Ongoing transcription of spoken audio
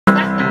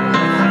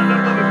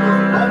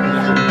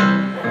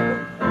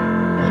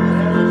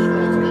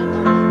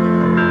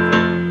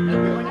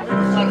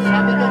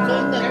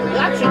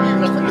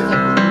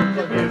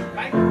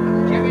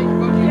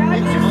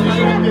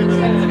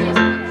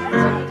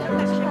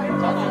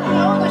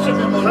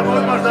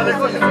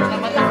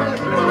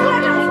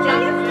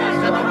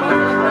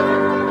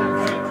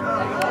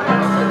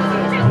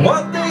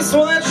Ładny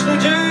słoneczny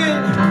dzień,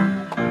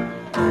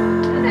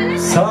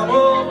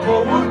 samo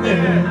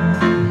południe,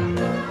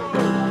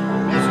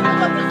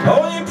 a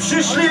oni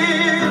przyszli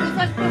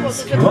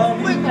z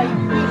piłami,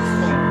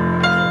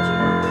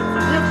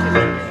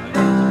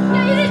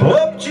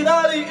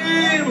 obcinali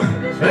im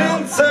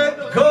ręce,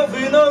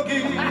 głowy,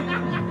 nogi,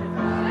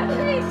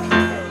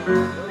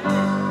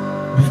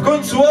 by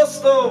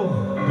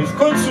w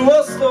końcu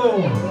ostał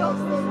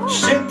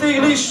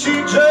ściętych liści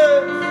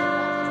drzew.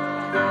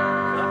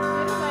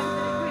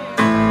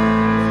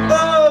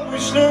 O mój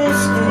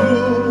Śląsku,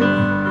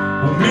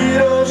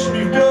 umierasz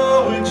mi w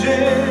biały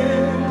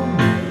dzień.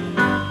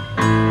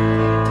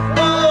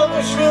 O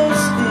mój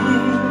Śląsku,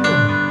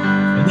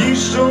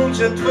 niszczą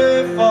cię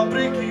twe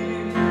fabryki.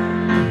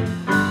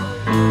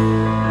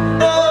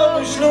 O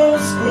mój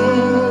Śląsku,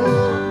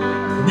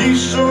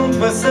 niszczą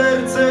twe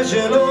serce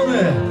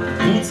zielone,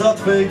 płuca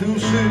twej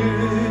duszy.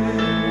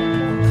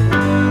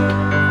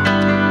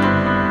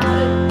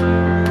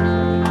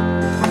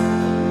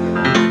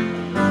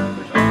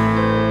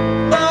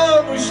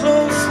 O mój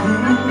Śląsku,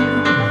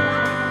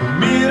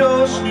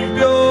 umierasz mi w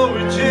biały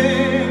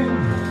dzień.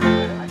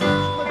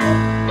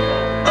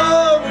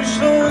 O mój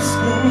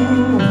Śląsku,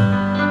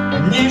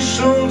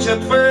 niszczą cię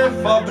twe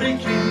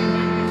fabryki.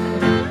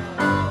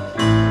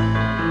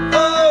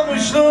 O mój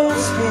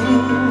Śląsku,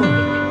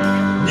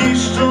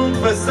 niszczą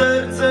twe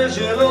serce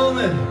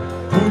zielone,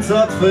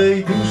 płuca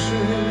twej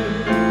duszy.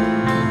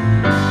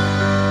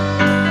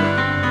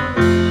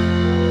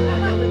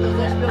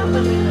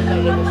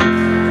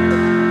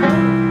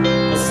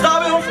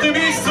 Postawią w tym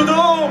miejscu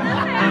dom,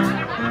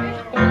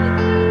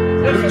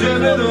 ludzie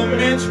będą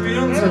mieć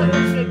pieniądze,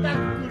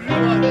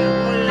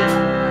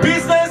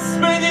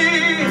 biznesmeni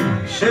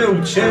się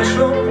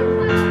ucieszą.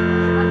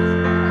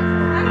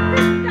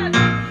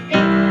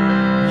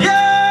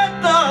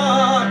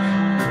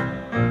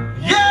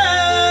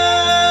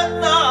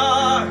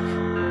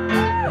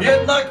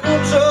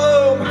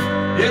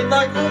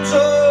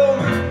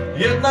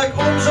 Jednak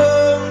umrzą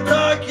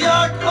tak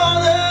jak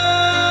one.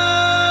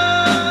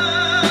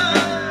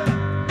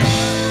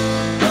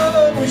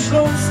 O mój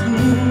Śląsku,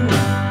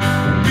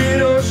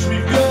 umierasz mi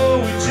w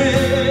biały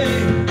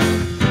dzień.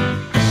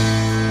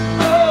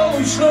 O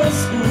mój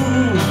Śląsku,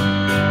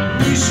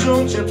 niszczą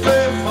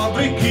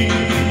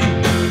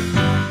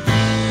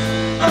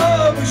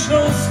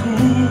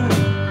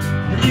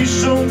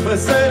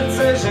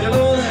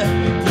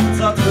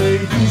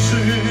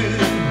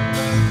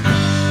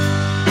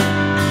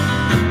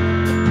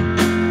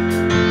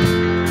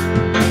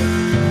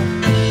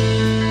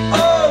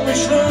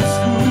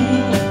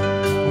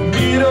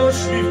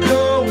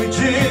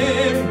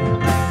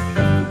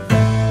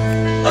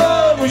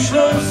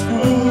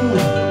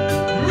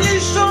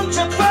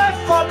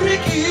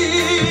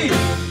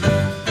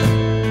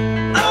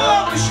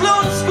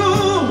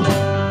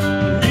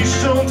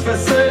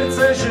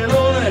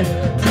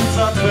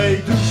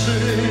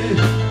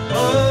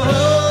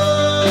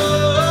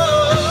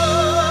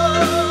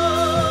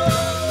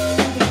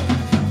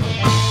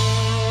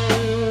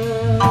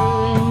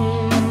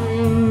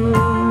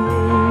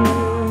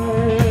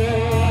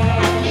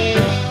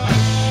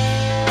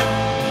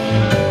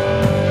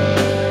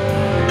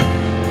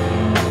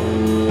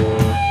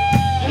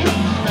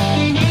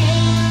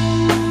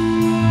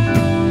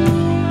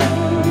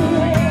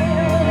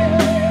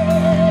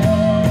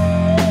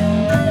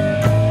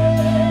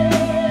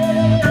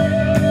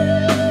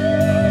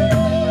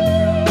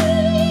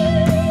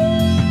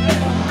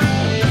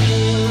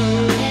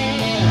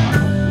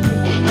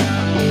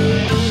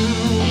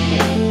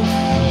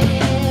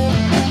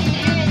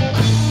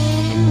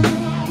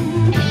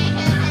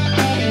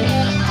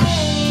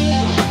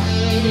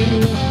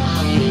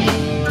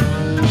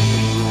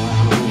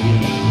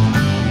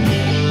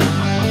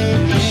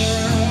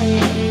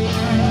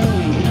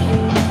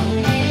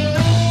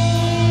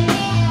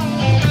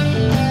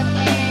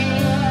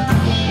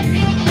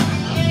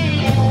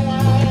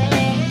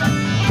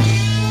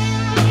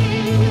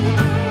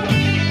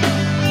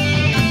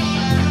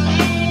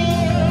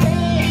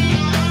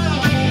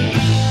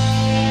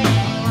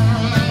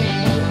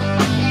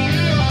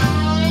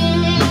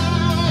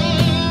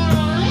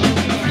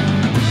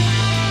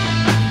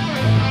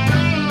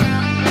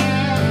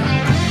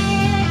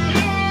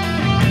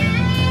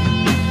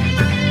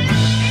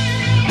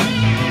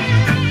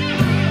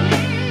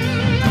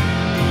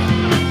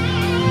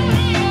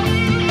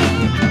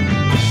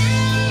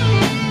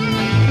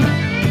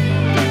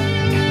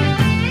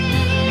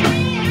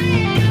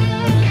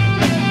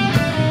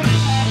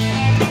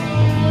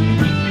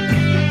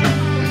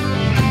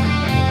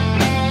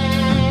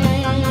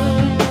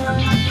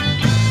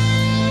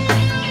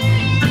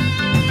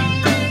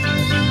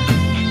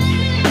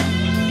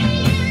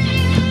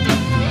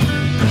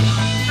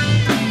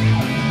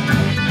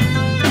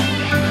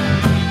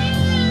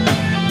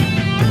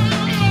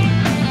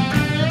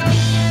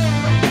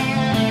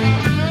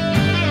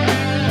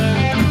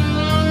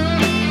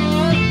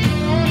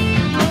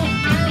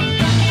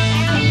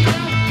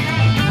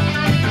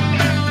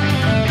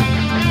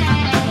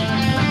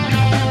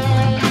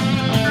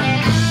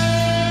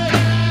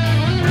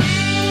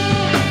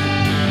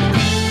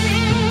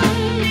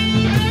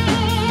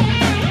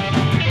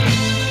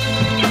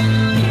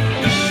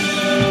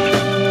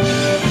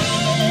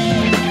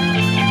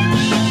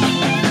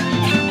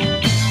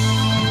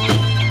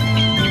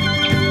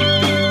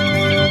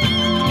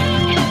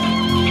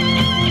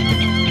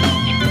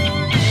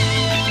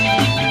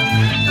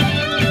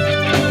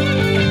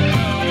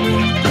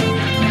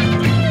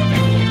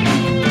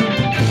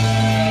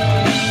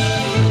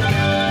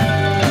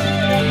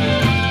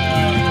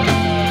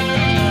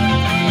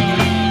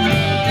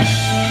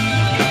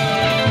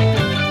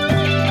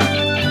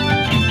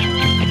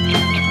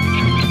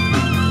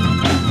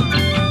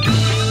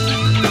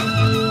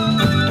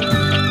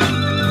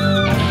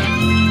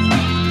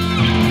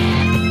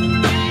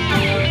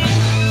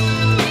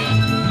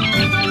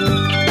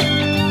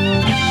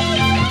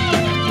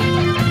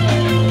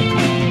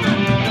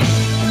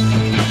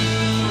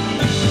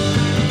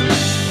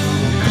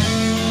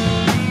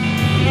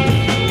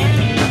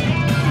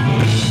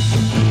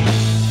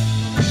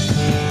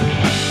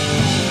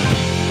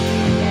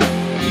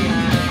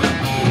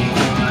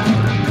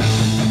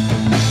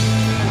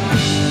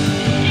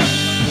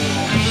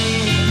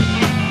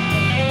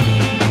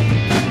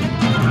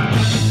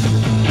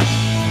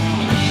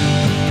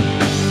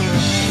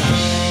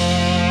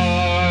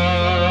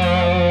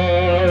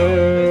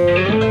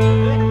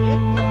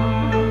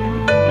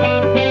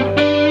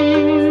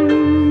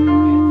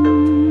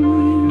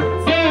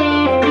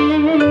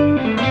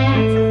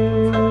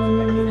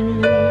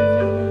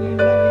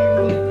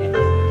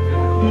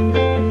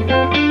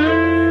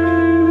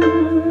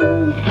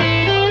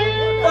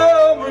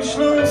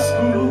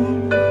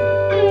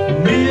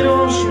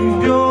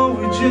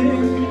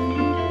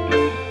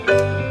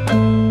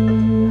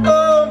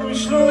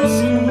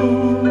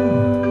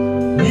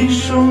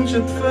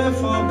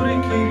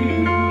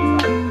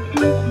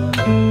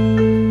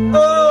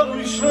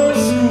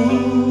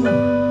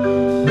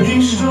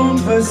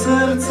Twe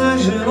serce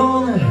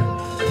zielone,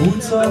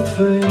 płuca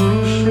Twej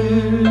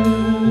duszy.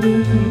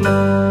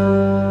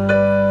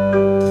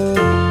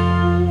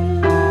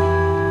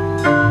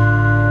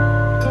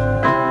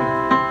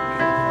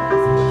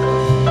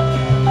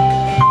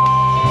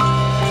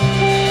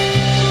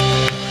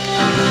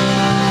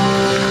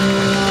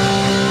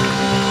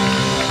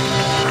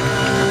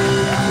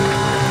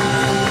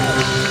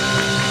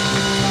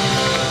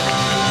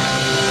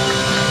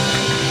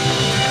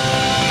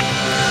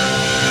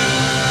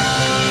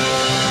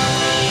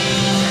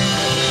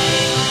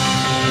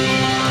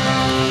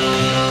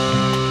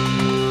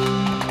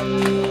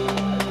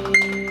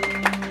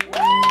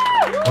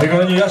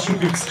 Kochani, Jasiu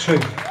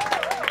Pikstrzeg.